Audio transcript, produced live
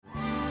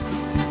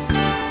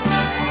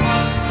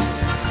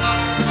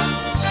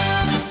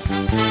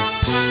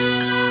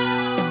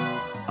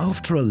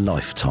After a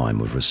lifetime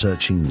of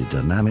researching the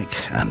dynamic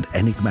and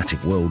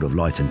enigmatic world of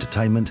light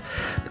entertainment,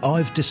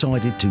 I've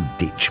decided to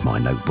ditch my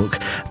notebook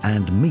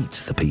and meet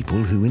the people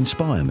who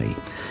inspire me.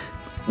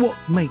 What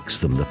makes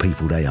them the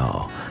people they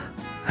are?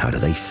 How do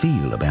they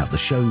feel about the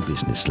show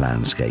business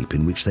landscape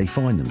in which they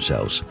find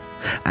themselves?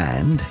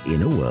 And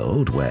in a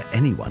world where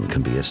anyone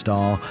can be a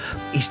star,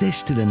 is there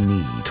still a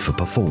need for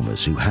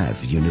performers who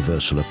have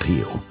universal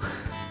appeal?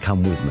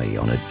 Come with me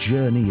on a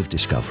journey of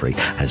discovery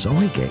as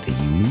I get a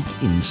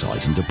unique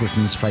insight into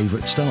Britain's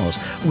favourite stars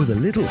with a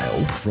little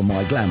help from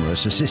my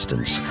glamorous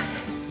assistants.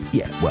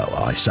 Yeah, well,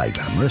 I say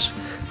glamorous,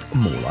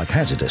 more like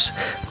hazardous.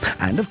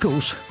 And of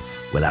course,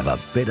 we'll have a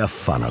bit of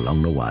fun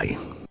along the way.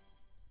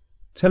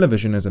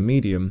 Television as a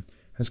medium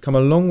has come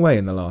a long way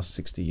in the last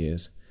 60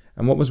 years,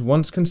 and what was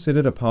once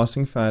considered a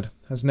passing fad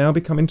has now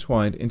become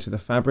entwined into the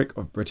fabric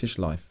of British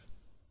life.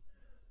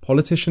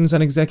 Politicians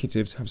and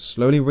executives have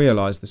slowly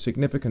realised the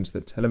significance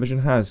that television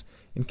has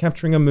in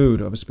capturing a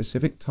mood of a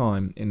specific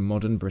time in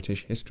modern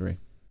British history.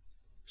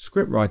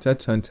 Scriptwriter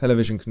turned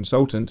television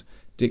consultant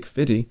Dick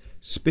Fiddy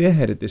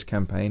spearheaded this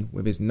campaign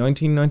with his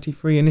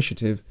 1993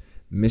 initiative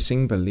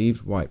Missing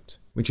Believed Wiped,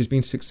 which has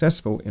been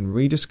successful in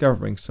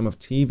rediscovering some of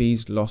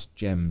TV's lost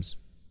gems.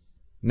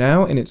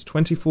 Now, in its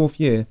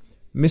 24th year,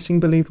 Missing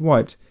Believed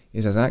Wiped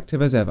is as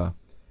active as ever,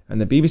 and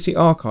the BBC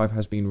archive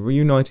has been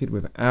reunited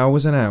with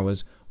hours and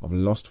hours of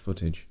lost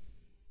footage.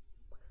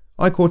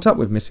 I caught up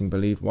with Missing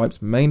Believed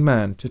Wiped's main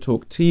man to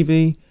talk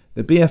TV,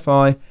 the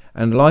BFI,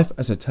 and life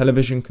as a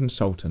television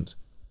consultant.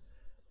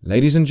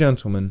 Ladies and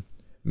gentlemen,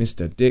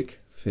 Mr. Dick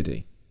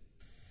Fiddy.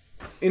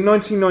 In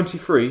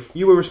 1993,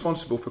 you were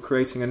responsible for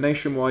creating a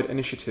nationwide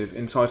initiative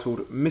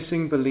entitled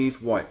Missing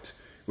Believed Wiped,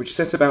 which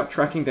set about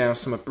tracking down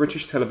some of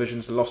British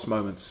television's lost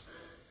moments.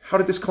 How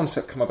did this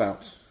concept come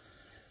about?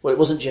 Well, it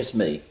wasn't just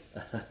me,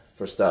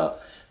 for a start.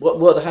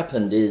 What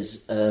happened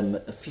is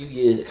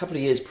a couple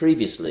of years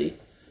previously,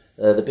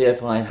 the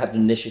BFI had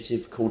an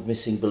initiative called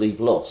Missing Believed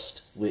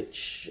Lost,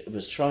 which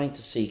was trying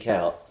to seek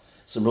out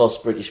some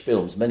lost British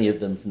films, many of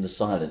them from the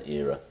silent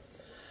era.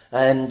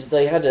 And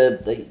they had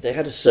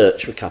a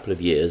search for a couple of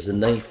years,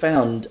 and they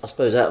found, I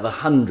suppose, out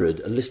of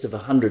a list of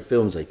 100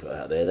 films they put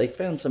out there, they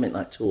found something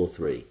like 2 or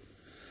 3,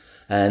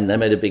 and they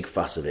made a big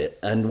fuss of it.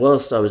 And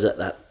whilst I was at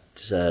that,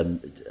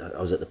 I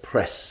was at the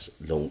press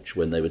launch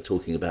when they were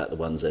talking about the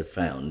ones they'd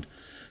found,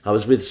 I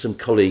was with some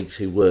colleagues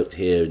who worked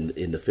here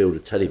in the field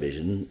of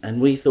television, and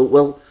we thought,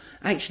 well,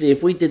 actually,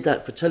 if we did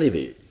that for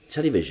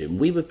television,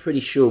 we were pretty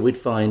sure we'd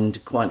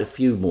find quite a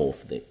few more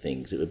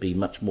things. It would be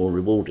much more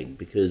rewarding,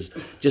 because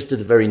just of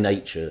the very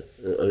nature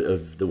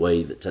of the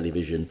way that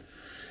television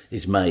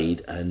is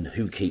made and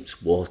who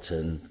keeps what,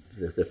 and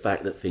the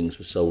fact that things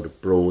were sold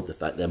abroad, the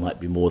fact there might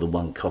be more than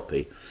one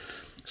copy.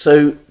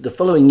 So the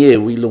following year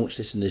we launched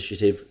this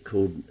initiative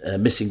called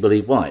Missing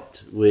Believed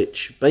Wiped,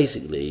 which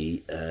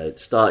basically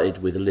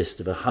started with a list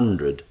of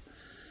 100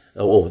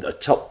 or a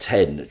top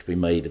 10 which we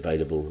made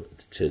available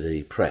to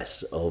the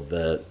press of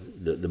the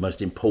most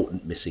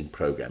important missing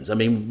programmes. I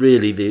mean,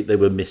 really, they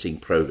were missing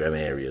programme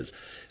areas.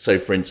 So,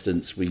 for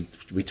instance, we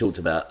talked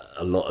about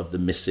a lot of the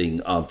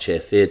missing armchair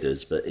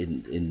theatres, but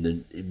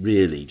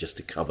really just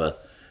to cover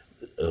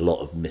a lot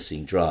of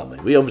missing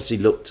drama. We obviously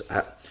looked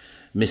at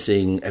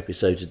missing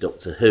episodes of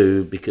Doctor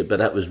Who, but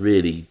that was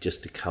really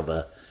just to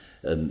cover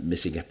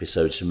missing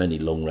episodes from many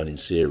long-running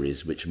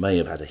series, which may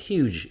have had a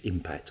huge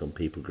impact on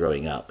people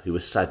growing up who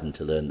were saddened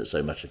to learn that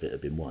so much of it had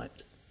been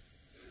wiped.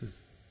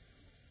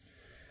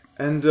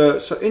 And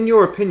so, in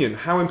your opinion,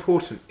 how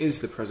important is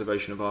the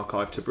preservation of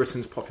archive to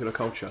Britain's popular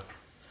culture?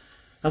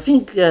 I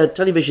think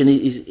television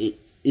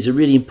is a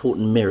really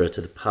important mirror to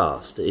the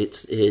past.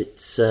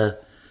 It's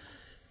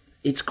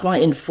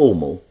quite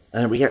informal,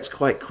 and it reacts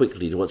quite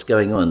quickly to what's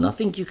going on. I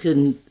think you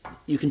can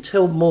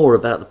tell more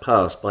about the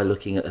past by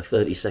looking at a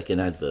 30-second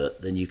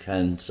advert than you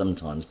can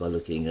sometimes by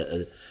looking at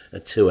a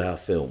 2-hour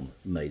film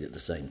made at the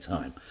same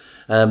time.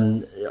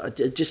 I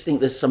just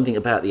think there's something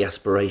about the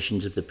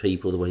aspirations of the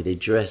people, the way they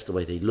dressed, the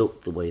way they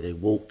looked, the way they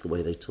walked, the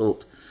way they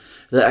talked,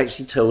 that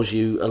actually tells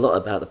you a lot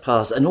about the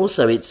past. And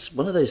also, it's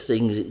one of those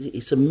things,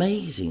 it's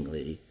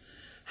amazingly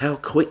how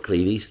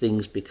quickly these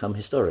things become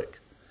historic.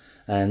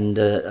 And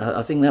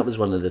I think that was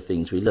one of the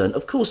things we learned.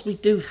 Of course, we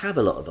do have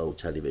a lot of old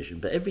television,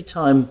 but every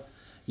time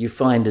you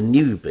find a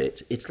new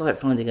bit, it's like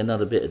finding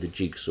another bit of the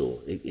jigsaw.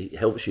 It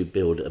helps you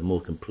build a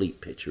more complete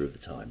picture of the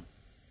time.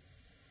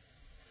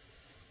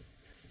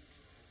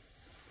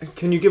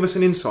 Can you give us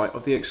an insight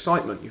of the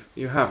excitement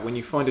you have when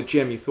you find a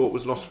gem you thought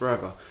was lost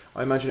forever?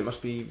 I imagine it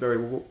must be very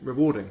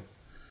rewarding.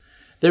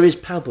 There is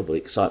palpable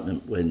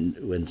excitement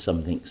when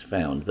something's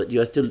found, but you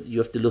have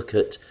to look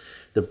at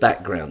the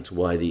background to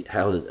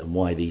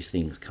why these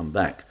things come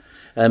back.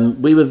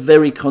 We were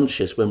very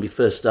conscious when we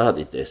first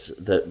started this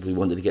that we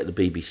wanted to get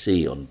the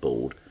BBC on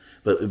board,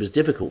 but it was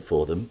difficult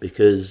for them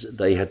because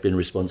they had been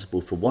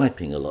responsible for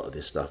wiping a lot of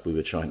this stuff we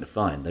were trying to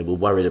find. They were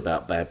worried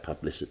about bad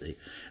publicity.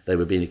 They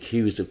were being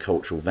accused of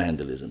cultural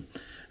vandalism.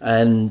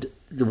 And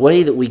the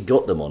way that we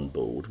got them on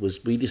board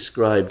was we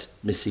described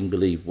Missing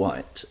Believed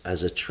Wiped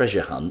as a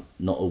treasure hunt,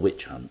 not a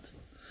witch hunt.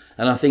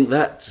 And I think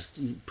that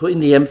putting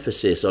the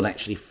emphasis on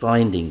actually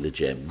finding the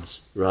gems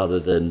rather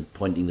than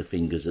pointing the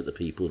fingers at the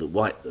people that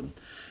wiped them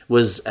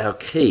was our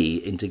key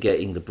into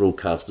getting the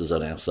broadcasters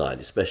on our side,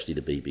 especially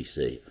the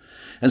BBC.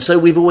 And so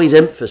we've always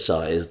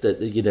emphasised that,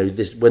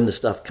 this, when the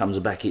stuff comes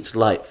back, it's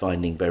like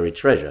finding buried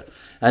treasure.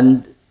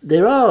 And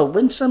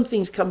when some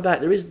things come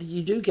back,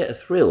 you do get a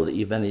thrill that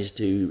you've managed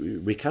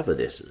to recover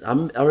this.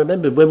 I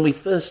remember when we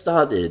first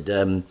started,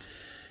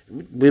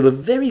 we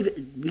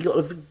got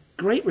a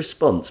great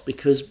response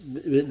because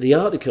the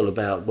article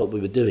about what we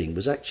were doing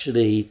was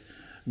actually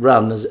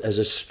run as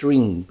a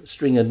string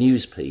of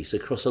news piece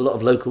across a lot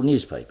of local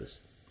newspapers.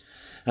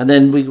 And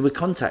then we were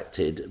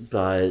contacted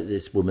by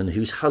this woman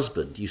whose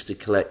husband used to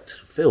collect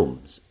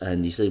films,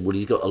 and he said, well,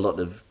 he's got a lot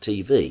of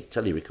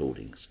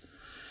tele-recordings.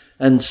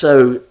 And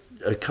so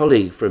a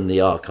colleague from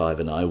the archive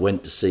and I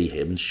went to see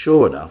him, and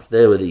sure enough,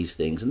 there were these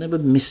things, and there were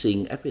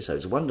missing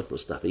episodes, wonderful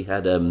stuff. He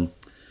had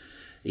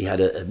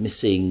a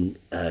missing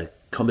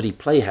comedy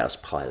Playhouse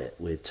pilot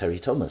with Terry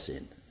Thomas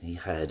in. He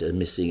had a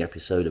missing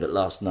episode of At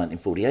Last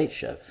 1948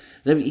 show.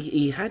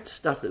 He had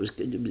stuff that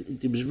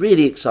was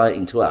really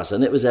exciting to us,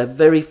 and it was our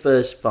very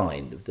first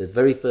find, the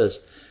very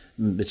first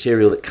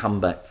material that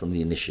come back from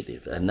the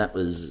initiative. And that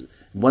was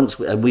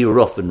and we were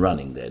off and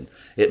running then.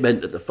 It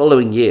meant that the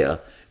following year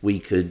we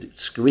could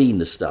screen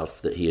the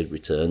stuff that he had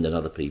returned and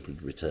other people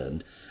had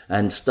returned,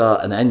 and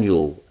start an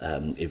annual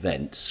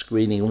event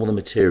screening all the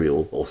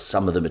material or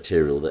some of the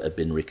material that had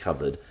been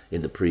recovered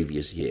in the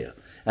previous year.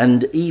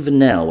 And even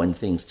now, when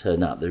things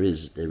turn up, there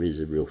is a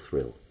real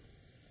thrill.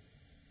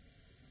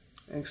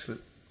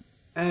 Excellent.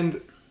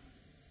 And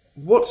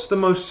what's the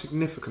most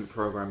significant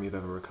programme you've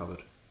ever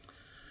recovered?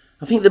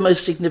 I think the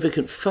most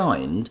significant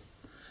find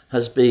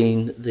has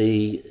been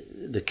the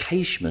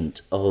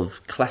casement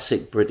of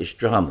classic British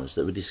dramas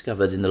that were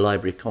discovered in the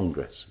Library of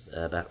Congress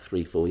about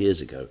 3-4 years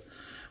ago.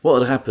 What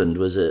had happened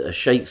was a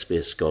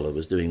Shakespeare scholar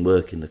was doing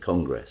work in the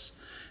Congress,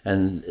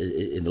 and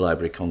in the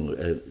Library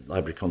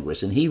of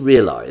Congress, and he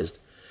realised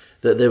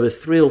that there were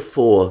 3 or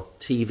 4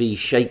 TV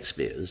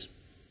Shakespeares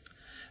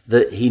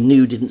that he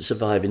knew didn't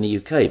survive in the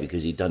UK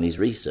because he'd done his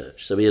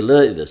research. So he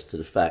alerted us to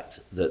the fact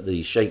that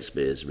the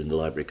Shakespeares were in the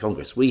Library of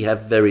Congress. We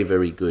have very,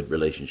 very good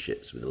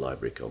relationships with the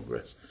Library of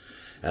Congress,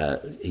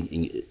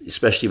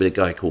 especially with a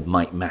guy called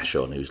Mike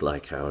Mashon, who's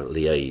like our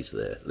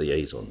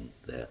liaison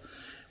there.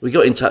 We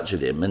got in touch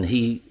with him, and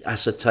he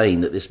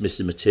ascertained that this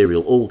missing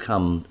material all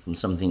come from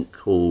something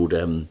called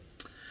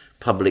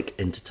public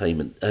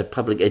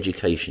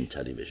education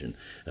television.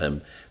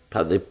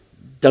 The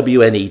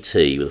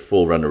WNET, the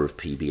forerunner of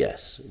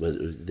PBS,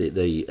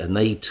 and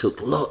they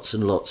took lots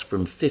and lots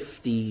from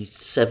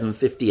 57,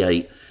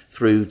 58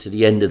 through to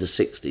the end of the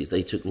 60s.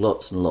 They took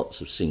lots and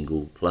lots of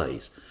single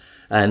plays.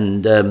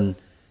 And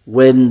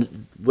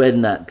when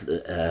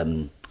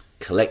that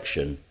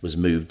collection was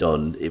moved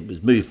on, it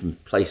was moved from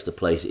place to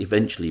place,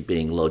 eventually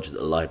being lodged at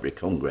the Library of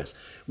Congress,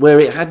 where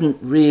it hadn't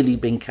really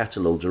been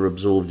catalogued or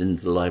absorbed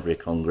into the Library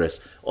of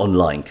Congress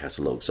online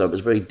catalogue. So it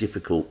was very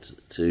difficult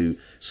to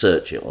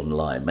search it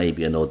online,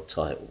 maybe an odd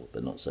title,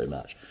 but not so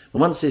much.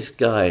 And once this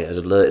guy had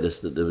alerted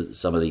us that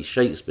some of these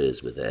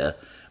Shakespeares were there,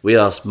 we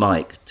asked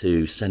Mike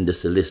to send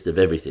us a list of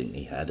everything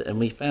he had, and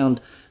we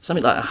found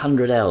something like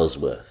 100 hours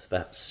worth,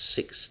 about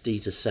 60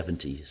 to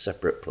 70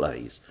 separate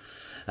plays.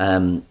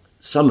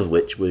 Some of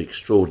which were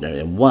extraordinary,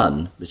 and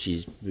one, which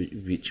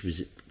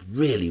was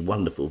really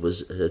wonderful,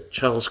 was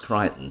Charles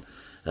Crichton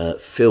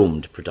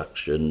filmed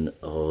production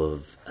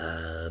of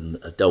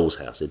A Doll's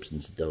House,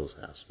 Ibsen's A Doll's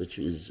House, which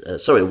was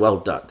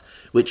Wild Duck,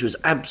 which was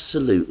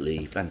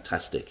absolutely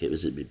fantastic. It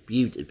was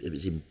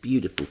in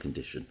beautiful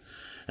condition,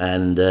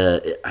 and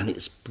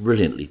it's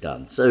brilliantly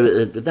done.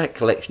 So that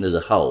collection as a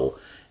whole.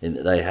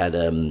 They had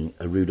a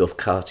Rudolph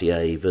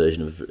Cartier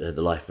version of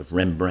the life of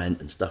Rembrandt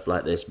and stuff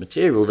like this,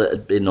 material that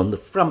had been on the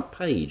front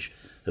page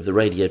of the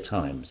Radio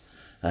Times,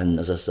 and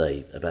as I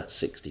say, about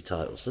 60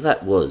 titles. So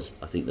that was,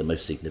 I think, the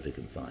most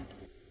significant find.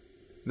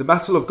 The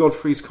Battle of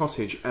Godfrey's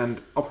Cottage and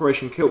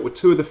Operation Kilt were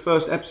 2 of the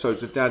first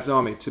episodes of Dad's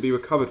Army to be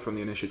recovered from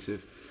the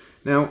initiative.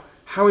 Now,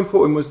 how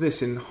important was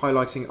this in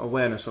highlighting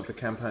awareness of the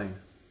campaign?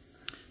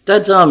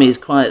 Dad's Army is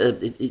quite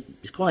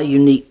a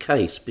unique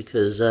case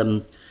because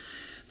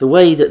the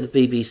way that the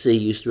BBC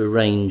used to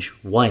arrange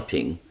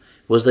wiping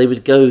was they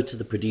would go to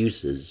the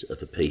producers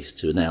of a piece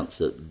to announce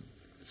that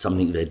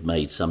something they'd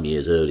made some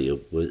years earlier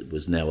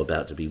was now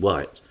about to be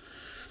wiped.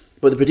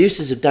 But the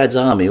producers of Dad's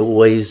Army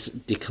always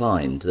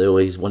declined. They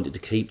always wanted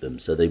to keep them,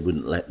 so they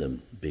wouldn't let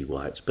them be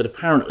wiped. But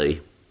apparently,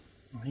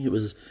 I think it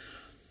was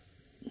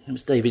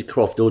David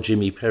Croft or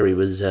Jimmy Perry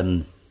was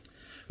on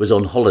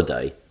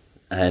holiday,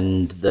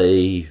 and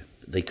they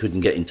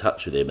couldn't get in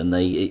touch with him, and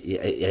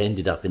it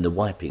ended up in the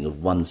wiping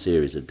of 1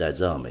 series of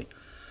Dad's Army.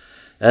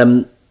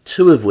 2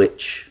 of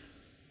which,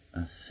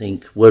 I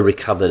think, were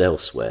recovered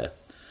elsewhere.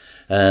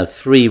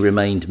 3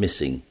 remained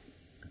missing.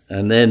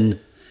 And then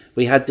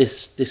we had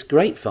this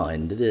great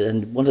find,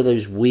 and one of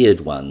those weird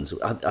ones.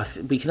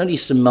 We can only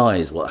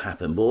surmise what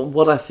happened, but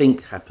what I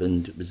think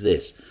happened was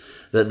this,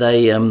 that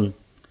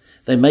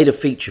they made a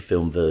feature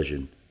film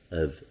version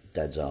of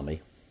Dad's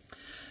Army,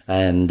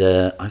 And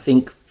I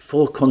think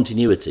for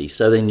continuity,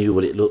 so they knew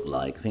what it looked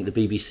like, I think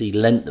the BBC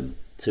lent them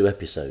 2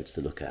 episodes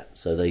to look at,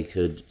 so they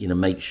could,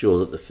 make sure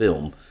that the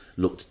film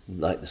looked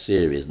like the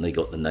series, and they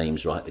got the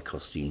names right, the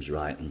costumes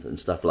right, and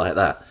stuff like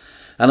that.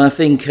 And I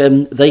think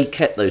they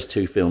kept those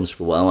 2 films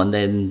for a while, and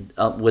then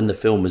when the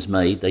film was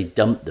made, they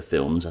dumped the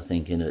films, I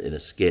think, in a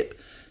skip.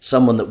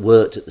 Someone that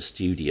worked at the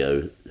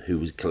studio, who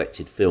was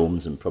collected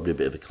films and probably a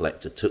bit of a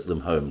collector, took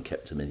them home,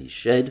 kept them in his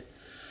shed.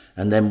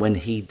 And then when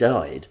he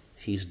died,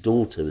 his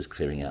daughter was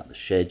clearing out the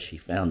shed. She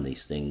found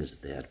these things.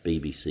 They had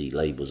BBC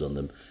labels on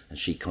them, and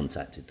she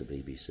contacted the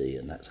BBC,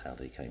 and that's how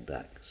they came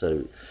back.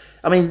 So,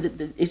 I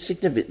mean, it's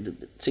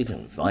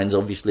significant finds.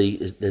 Obviously,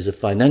 there's a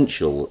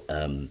financial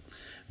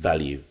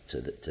value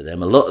to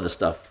them. A lot of the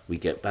stuff we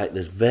get back,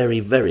 there's very,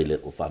 very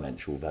little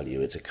financial value.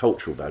 It's a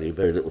cultural value,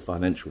 very little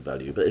financial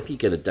value. But if you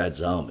get a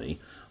Dad's Army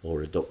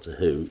or a Doctor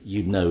Who,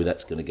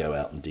 that's going to go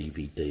out on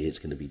DVD, it's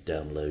going to be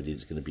downloaded,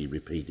 it's going to be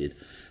repeated.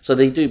 So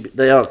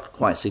they are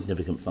quite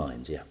significant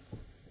finds, yeah.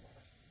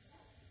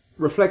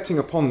 Reflecting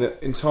upon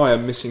the entire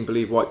Missing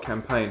Believe White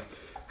campaign,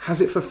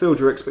 has it fulfilled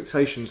your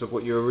expectations of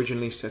what you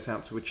originally set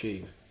out to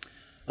achieve?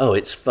 Oh,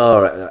 it's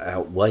far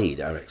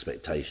outweighed our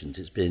expectations.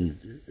 It's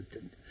been...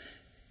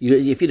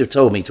 If you'd have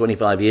told me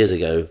 25 years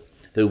ago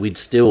that we'd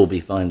still be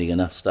finding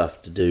enough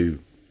stuff to do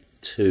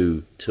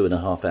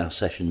 2.5 hour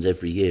sessions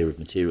every year of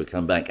material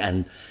come back,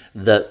 and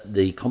that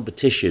the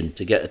competition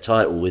to get a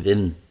title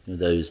within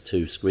those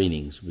 2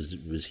 screenings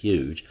was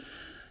huge,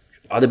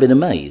 I'd have been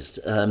amazed.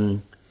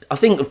 I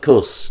think, of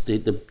course,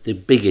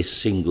 the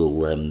biggest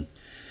single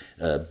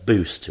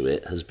boost to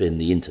it has been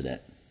the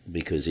internet,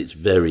 because it's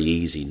very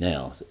easy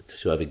now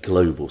to have a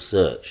global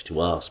search,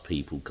 to ask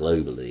people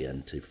globally,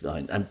 and to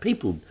find, and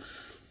people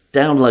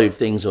download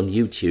things on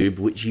YouTube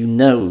which are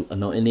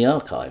not in the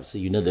archives, so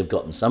they've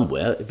got them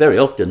somewhere. Very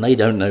often they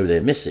don't know they're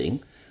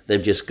missing.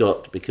 They've just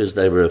got, because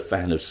they were a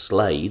fan of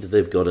Slade,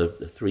 they've got a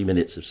 3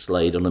 minutes of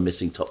Slade on a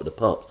missing Top of the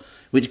Pop,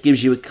 which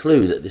gives you a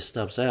clue that this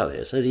stuff's out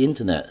there. So the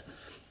internet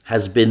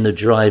has been the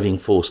driving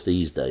force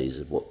these days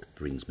of what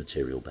brings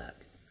material back.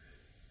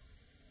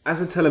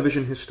 As a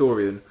television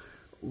historian,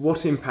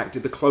 what impact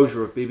did the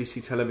closure of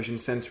BBC Television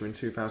Centre in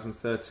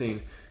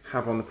 2013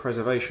 have on the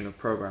preservation of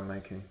programme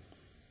making?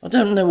 I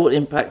don't know what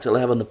impact it'll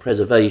have on the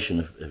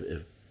preservation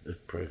of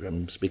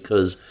programmes,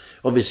 because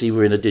obviously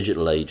we're in a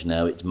digital age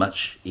now. It's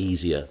much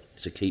easier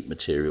to keep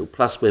material.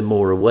 Plus, we're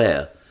more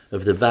aware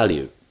of the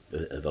value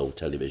of old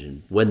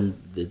television.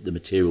 When the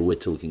material we're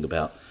talking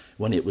about,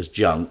 when it was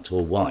junked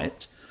or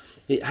white,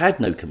 it had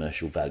no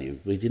commercial value.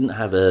 We didn't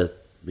have a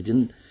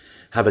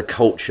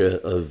culture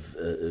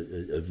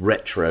of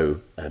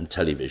retro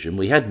television.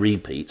 We had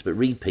repeats, but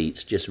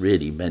repeats just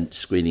really meant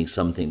screening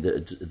something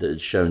that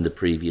had shown the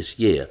previous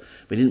year.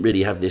 We didn't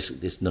really have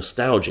this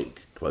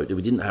nostalgic quota.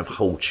 We didn't have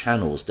whole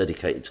channels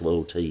dedicated to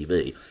old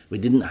TV. We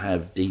didn't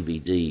have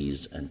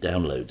DVDs and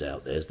downloads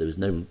out there. So there was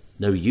no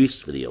use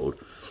for the old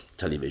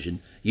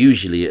television.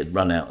 Usually it had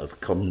run out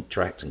of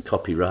contract and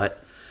copyright.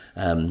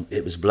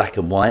 It was black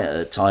and white at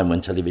a time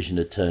when television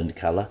had turned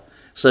colour.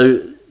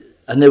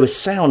 And there were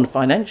sound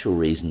financial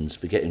reasons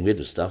for getting rid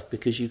of stuff,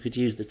 because you could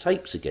use the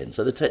tapes again.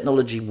 So the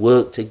technology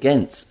worked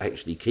against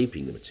actually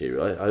keeping the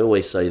material. I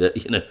always say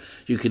that,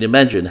 you can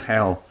imagine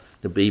how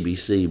the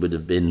BBC would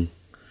have been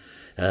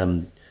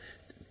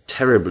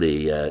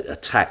terribly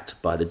attacked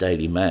by the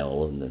Daily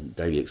Mail and the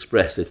Daily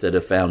Express if they'd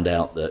have found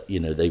out that,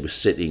 they were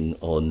sitting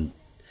on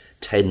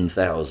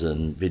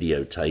 10,000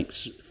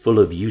 videotapes full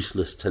of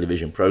useless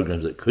television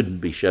programmes that couldn't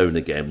be shown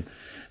again.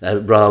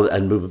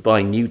 And we were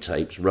buying new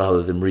tapes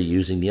rather than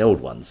reusing the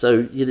old ones.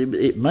 So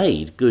it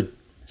made good,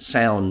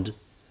 sound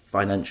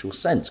financial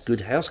sense,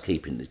 good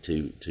housekeeping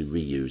to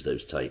reuse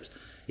those tapes.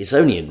 It's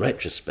only in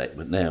retrospect,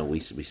 but now we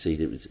see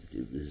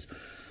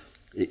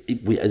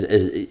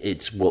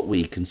it's what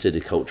we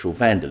consider cultural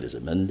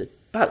vandalism.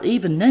 But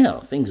even now,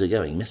 things are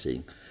going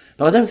missing.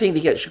 But I don't think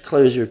the actual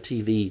closure of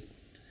TV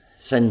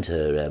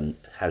Centre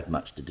had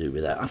much to do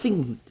with that. I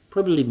think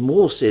probably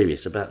more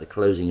serious about the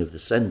closing of the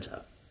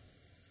Centre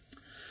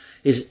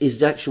is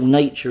the actual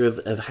nature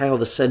of how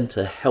the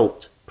centre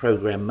helped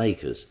programme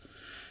makers.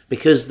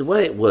 Because the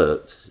way it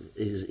worked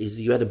is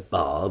you had a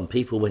bar, and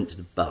people went to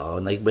the bar,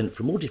 and they went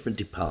from all different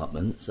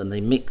departments, and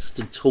they mixed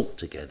and talked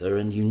together,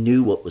 and you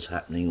knew what was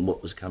happening and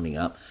what was coming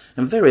up.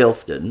 And very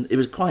often, it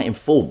was quite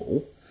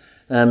informal.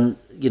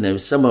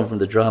 Someone from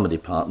the drama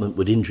department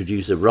would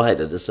introduce a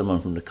writer to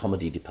someone from the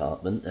comedy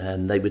department,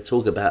 and they would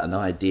talk about an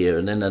idea,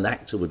 and then an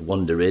actor would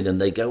wander in,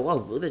 and they go,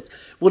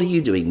 what are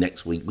you doing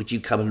next week? Would you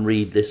come and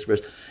read this for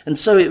us? And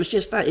so it was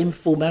just that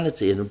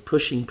informality and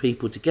pushing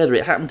people together.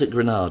 It happened at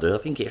Granada. I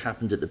think it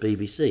happened at the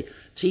BBC.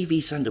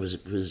 TV Centre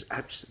was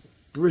absolutely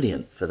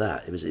brilliant for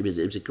that. It was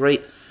a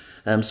great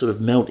sort of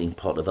melting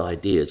pot of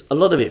ideas. A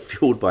lot of it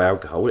fueled by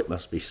alcohol, it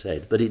must be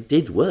said, but it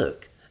did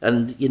work.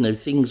 And,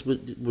 things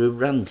were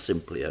run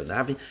simply. And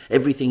having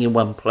everything in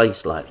one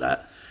place like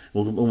that,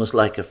 almost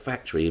like a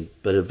factory,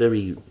 but a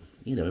very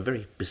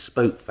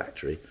bespoke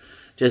factory,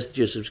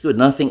 just as good.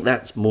 And I think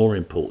that's more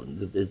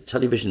important. The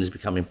television is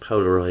becoming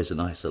polarised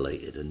and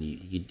isolated, and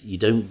you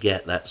don't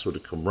get that sort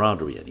of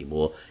camaraderie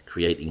anymore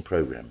creating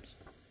programmes.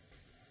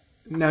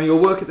 Now,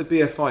 your work at the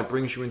BFI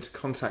brings you into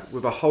contact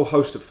with a whole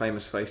host of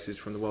famous faces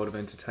from the world of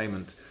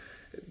entertainment.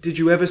 Did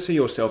you ever see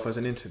yourself as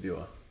an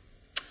interviewer?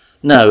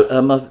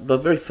 No, my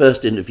very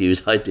first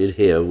interviews I did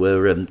here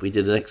were, we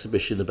did an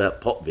exhibition about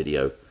pop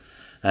video,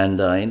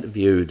 and I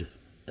interviewed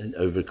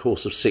over the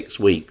course of 6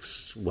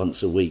 weeks,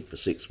 once a week for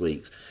 6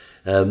 weeks,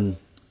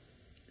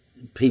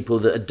 people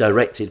that had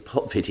directed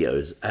pop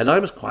videos, and I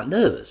was quite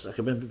nervous. I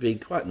can remember being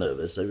quite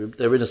nervous.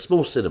 They were in a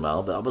small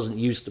cinema, but I wasn't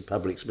used to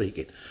public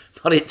speaking.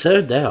 But it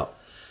turned out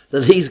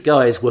that these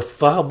guys were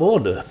far more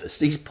nervous,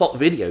 these pop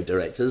video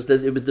directors,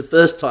 that it was the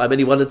first time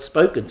anyone had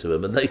spoken to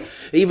them. And they,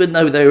 even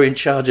though they were in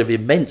charge of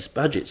immense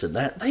budgets and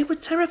that, they were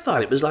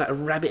terrified. It was like a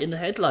rabbit in the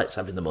headlights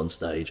having them on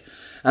stage.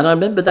 And I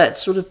remember that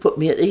sort of put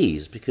me at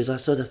ease, because I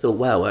sort of thought,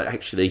 wow,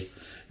 actually,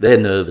 they're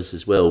nervous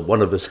as well.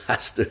 One of us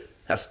has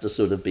to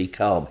sort of be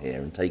calm here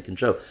and take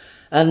control.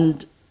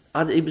 And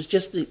it was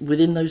just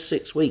within those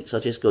 6 weeks, I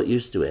just got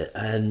used to it.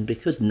 And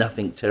because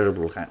nothing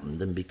terrible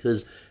happened, and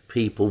because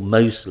people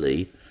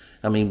mostly...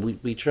 I mean,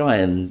 we try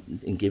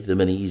and give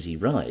them an easy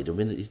ride. I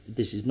mean,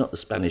 this is not the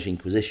Spanish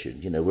Inquisition.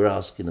 You know, we're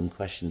asking them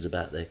questions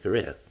about their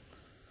career.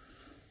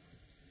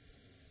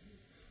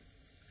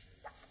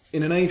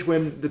 In an age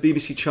when the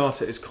BBC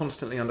Charter is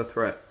constantly under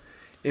threat,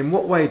 in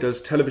what way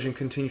does television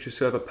continue to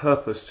serve a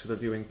purpose to the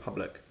viewing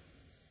public?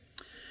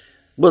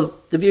 Well,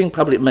 the viewing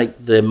public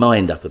make their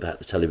mind up about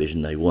the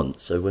television they want.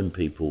 So when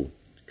people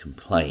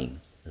complain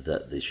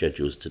that the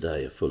schedules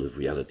today are full of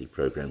reality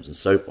programmes and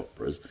soap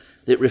operas,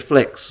 it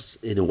reflects,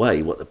 in a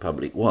way, what the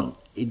public want.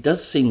 It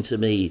does seem to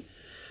me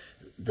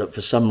that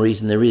for some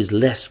reason there is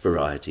less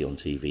variety on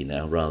TV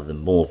now rather than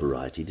more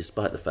variety,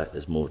 despite the fact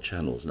there's more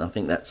channels, and I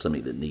think that's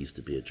something that needs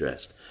to be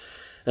addressed.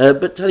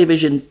 But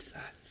television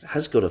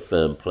has got a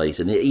firm place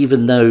in it,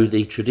 even though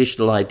the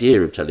traditional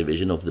idea of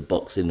television, of the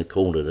box in the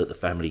corner that the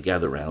family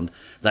gather round,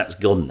 that's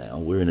gone now.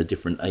 We're in a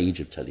different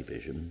age of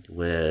television,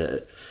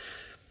 where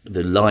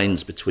the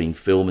lines between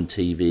film and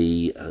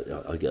TV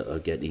are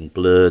getting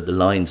blurred. The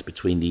lines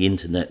between the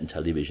internet and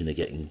television are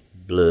getting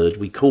blurred.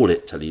 We call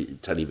it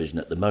television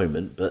at the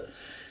moment, but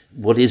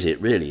what is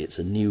it really? It's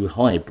a new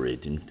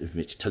hybrid in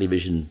which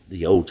television,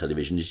 the old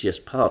television, is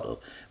just part of.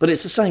 But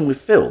it's the same with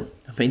film.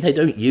 I mean, they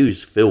don't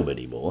use film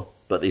anymore,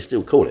 but they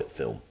still call it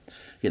film.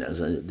 You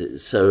know,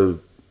 so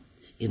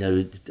you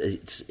know,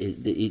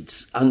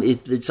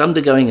 it's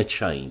undergoing a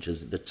change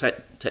as the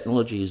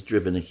technology has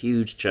driven a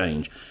huge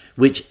change,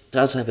 which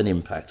does have an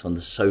impact on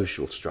the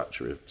social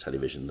structure of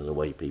television and the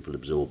way people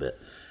absorb it.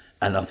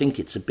 And I think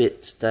it's a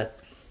bit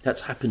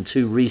that's happened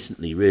too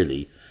recently,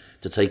 really,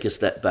 to take a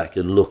step back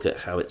and look at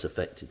how it's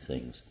affected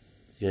things.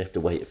 You have to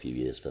wait a few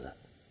years for that.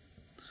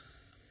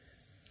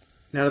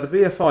 Now, the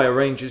BFI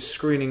arranges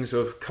screenings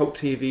of cult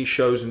TV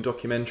shows and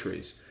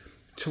documentaries.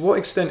 To what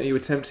extent are you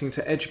attempting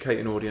to educate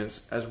an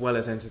audience as well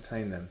as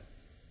entertain them?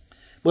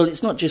 Well,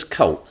 it's not just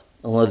cult,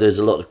 although there's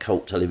a lot of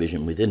cult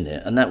television within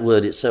there, and that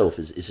word itself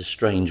is a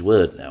strange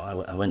word now.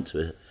 I went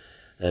to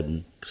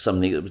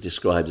something that was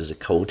described as a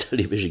cult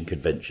television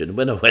convention, and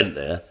when I went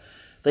there,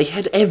 they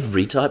had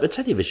every type of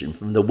television,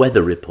 from the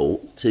weather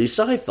report to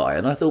sci-fi,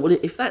 and I thought, well,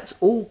 if that's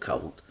all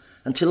cult,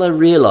 until I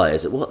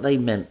realised that what they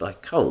meant by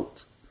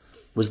cult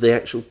was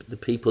the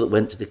people that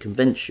went to the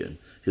convention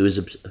who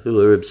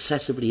were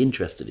obsessively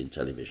interested in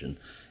television.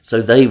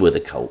 So they were the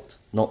cult,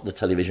 not the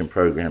television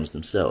programmes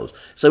themselves.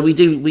 So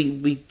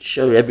we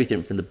show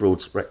everything from the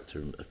broad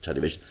spectrum of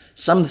television.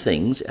 Some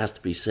things, it has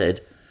to be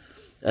said,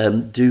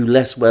 do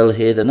less well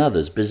here than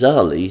others.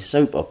 Bizarrely,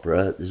 soap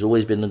opera, there's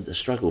always been a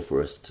struggle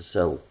for us to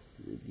sell.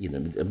 You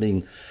know, I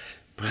mean,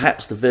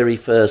 perhaps the very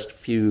first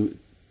few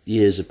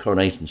years of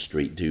Coronation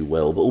Street do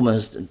well, but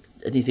almost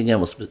anything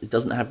else, it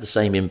doesn't have the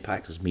same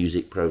impact as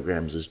music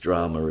programmes, as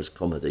drama, as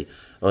comedy,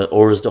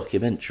 or as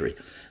documentary.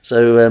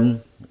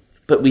 So,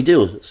 but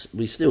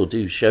we still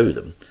do show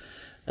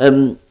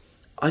them.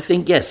 I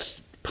think,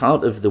 yes,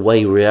 part of the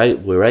way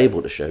we're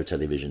able to show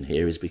television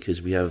here is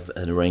because we have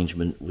an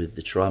arrangement with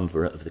the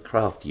triumvirate of the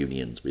craft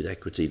unions, with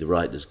Equity, the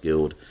Writers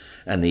Guild,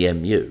 and the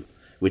MU,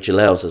 which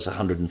allows us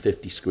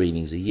 150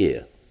 screenings a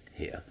year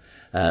here,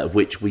 of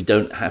which we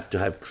don't have to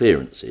have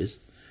clearances,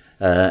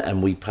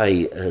 and we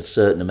pay a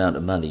certain amount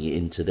of money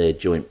into their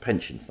joint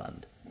pension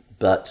fund.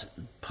 But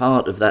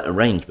part of that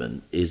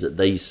arrangement is that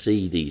they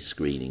see these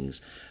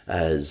screenings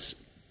as,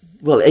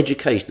 well,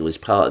 educational is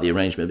part of the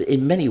arrangement, but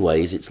in many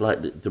ways it's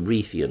like the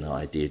Reithian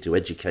idea, to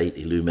educate,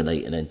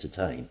 illuminate and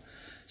entertain.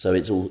 So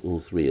it's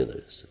all three of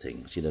those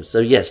things, you know. So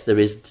yes, there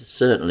is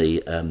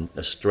certainly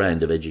a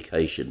strand of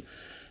education.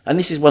 And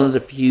this is one of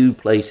the few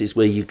places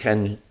where you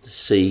can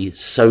see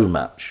so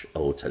much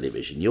old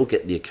television. You'll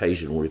get the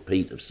occasional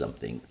repeat of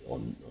something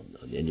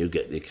and you'll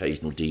get the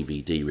occasional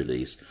DVD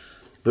release.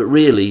 But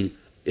really,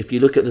 if you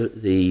look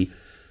at the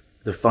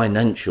the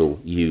financial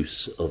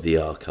use of the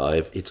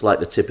archive, it's like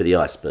the tip of the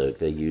iceberg.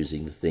 They're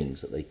using the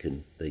things that they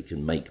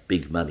can make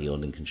big money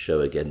on and can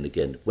show again and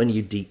again. When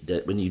you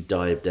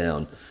dive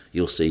down,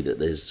 you'll see that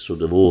there's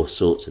sort of all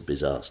sorts of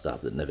bizarre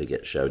stuff that never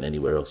gets shown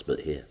anywhere else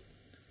but here.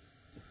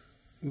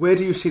 Where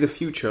do you see the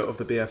future of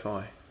the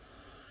BFI?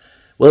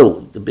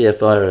 Well, the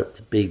BFI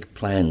are big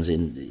plans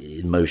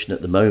in motion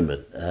at the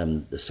moment.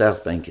 The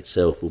South Bank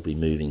itself will be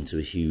moving to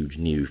a huge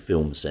new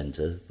film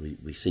centre.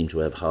 We seem to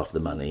have half the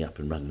money up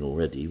and running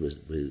already.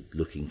 We're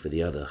looking for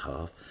the other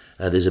half.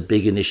 There's a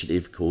big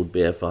initiative called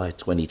BFI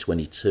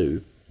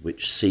 2022,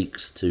 which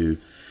seeks to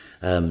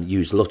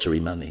use lottery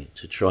money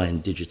to try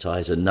and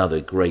digitise another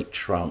great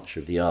tranche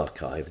of the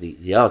archive.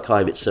 The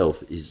archive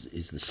itself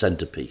is the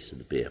centrepiece of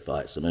the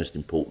BFI. It's the most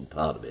important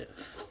part of it.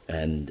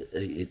 And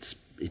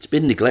it's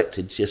been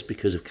neglected just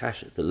because of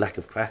the lack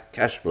of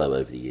cash flow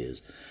over the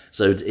years.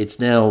 So it's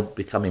now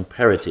become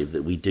imperative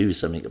that we do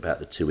something about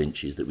the 2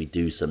 inches, that we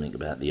do something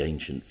about the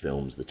ancient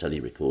films, the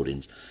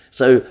tele-recordings.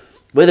 So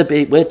where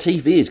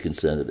TV is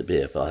concerned at the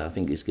BFI, I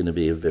think it's going to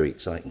be a very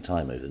exciting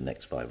time over the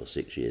next 5 or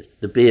 6 years.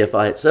 The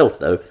BFI itself,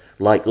 though,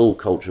 like all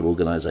cultural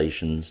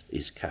organisations,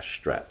 is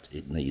cash-strapped.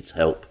 It needs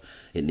help.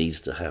 It needs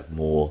to have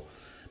more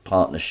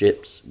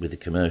partnerships with the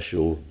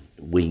commercial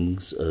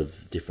wings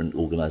of different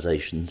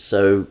organisations.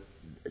 So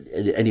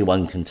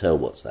anyone can tell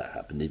what's that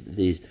happened.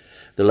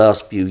 The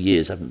last few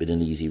years haven't been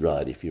an easy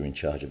ride if you're in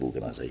charge of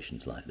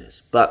organisations like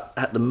this. But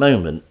at the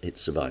moment,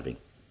 it's surviving.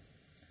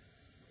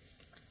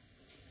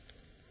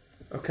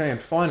 Okay,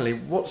 and finally,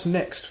 what's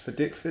next for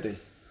Dick Fiddy?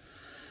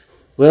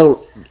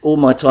 Well, all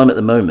my time at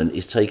the moment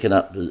is taken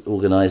up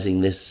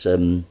organising this,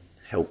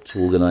 helped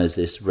to organise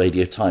this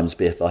Radio Times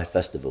BFI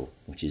Festival,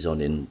 which is on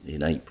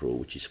in April,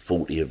 which is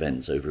 40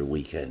 events over a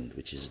weekend,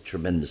 which is a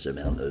tremendous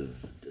amount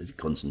of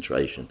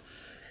concentration.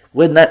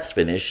 When that's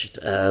finished,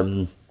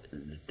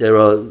 there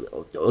are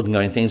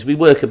ongoing things. We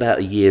work about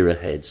a year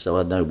ahead, so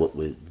I know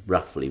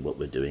roughly what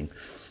we're doing.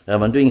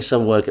 I'm doing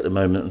some work at the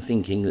moment and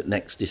thinking that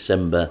next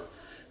December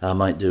I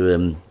might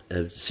do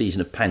a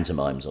season of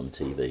pantomimes on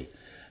TV.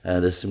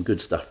 There's some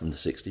good stuff from the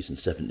 60s and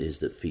 70s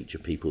that feature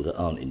people that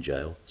aren't in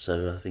jail,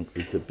 so I think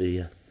we could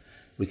be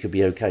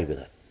okay with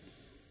that.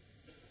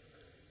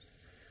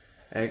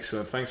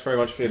 Excellent. Thanks very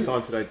much for your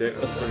time today, Dick.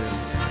 That's brilliant.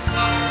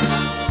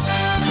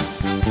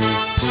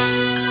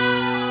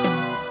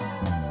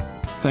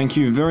 Thank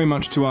you very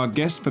much to our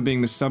guest for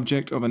being the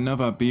subject of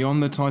another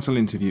Beyond the Title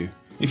interview.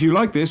 If you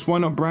like this, why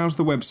not browse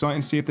the website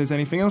and see if there's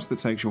anything else that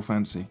takes your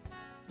fancy.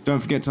 Don't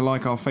forget to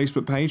like our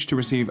Facebook page to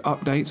receive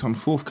updates on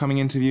forthcoming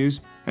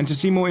interviews and to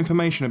see more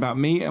information about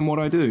me and what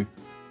I do.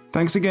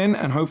 Thanks again,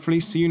 and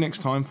hopefully see you next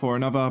time for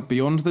another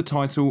Beyond the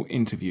Title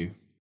interview.